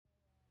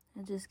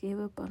I just gave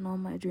up on all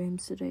my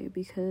dreams today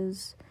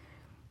because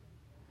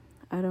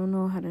I don't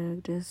know how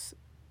to just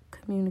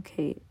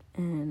communicate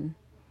and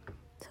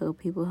tell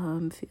people how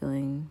I'm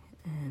feeling,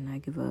 and I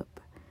give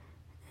up.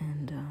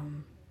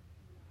 And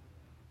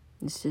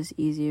it's just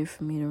easier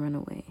for me to run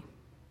away,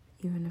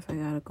 even if I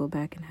gotta go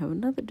back and have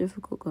another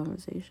difficult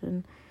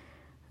conversation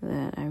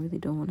that I really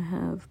don't want to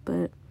have.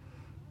 But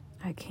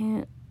I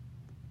can't.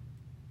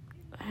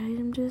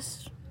 I'm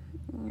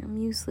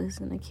useless,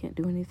 and I can't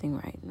do anything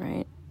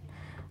right?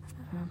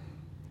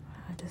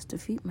 I just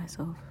defeat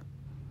myself.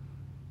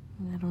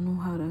 I don't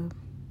know how to.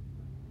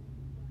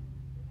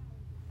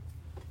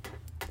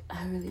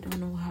 I really don't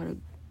know how to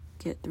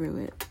get through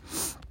it.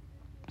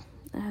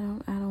 I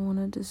don't want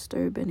to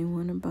disturb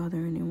anyone or bother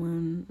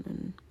anyone,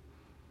 and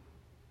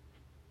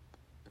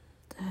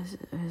I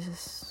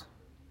just